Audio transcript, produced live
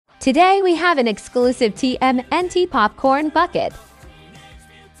Today we have an exclusive TMNT popcorn bucket.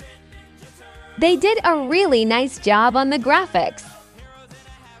 They did a really nice job on the graphics.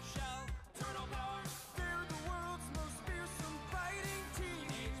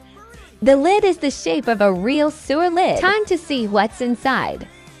 The lid is the shape of a real sewer lid. Time to see what's inside.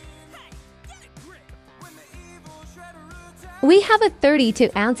 We have a 32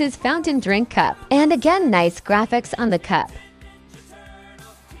 ounces fountain drink cup, and again nice graphics on the cup.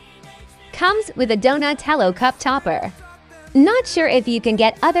 Comes with a Donatello cup topper. Not sure if you can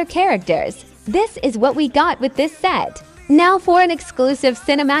get other characters. This is what we got with this set. Now for an exclusive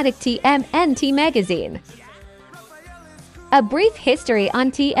cinematic TMNT magazine. A brief history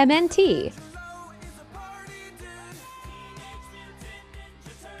on TMNT.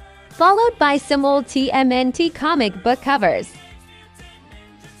 Followed by some old TMNT comic book covers.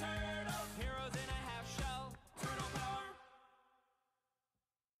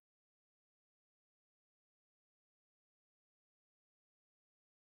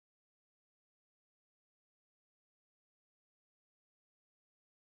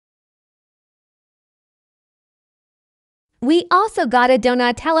 We also got a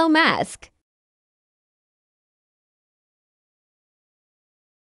Donatello mask.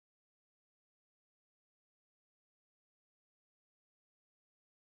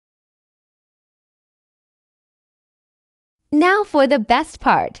 Now for the best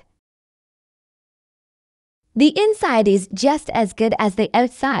part. The inside is just as good as the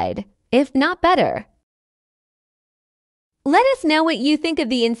outside, if not better. Let us know what you think of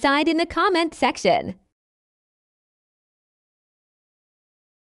the inside in the comment section.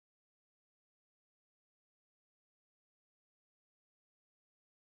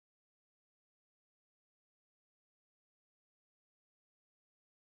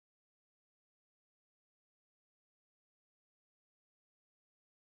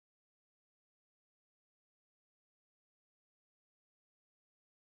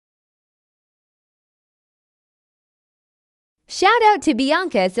 Shout out to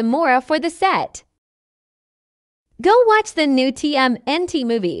Bianca Zamora for the set. Go watch the new TMNT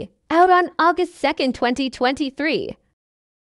movie, out on August 2nd, 2023.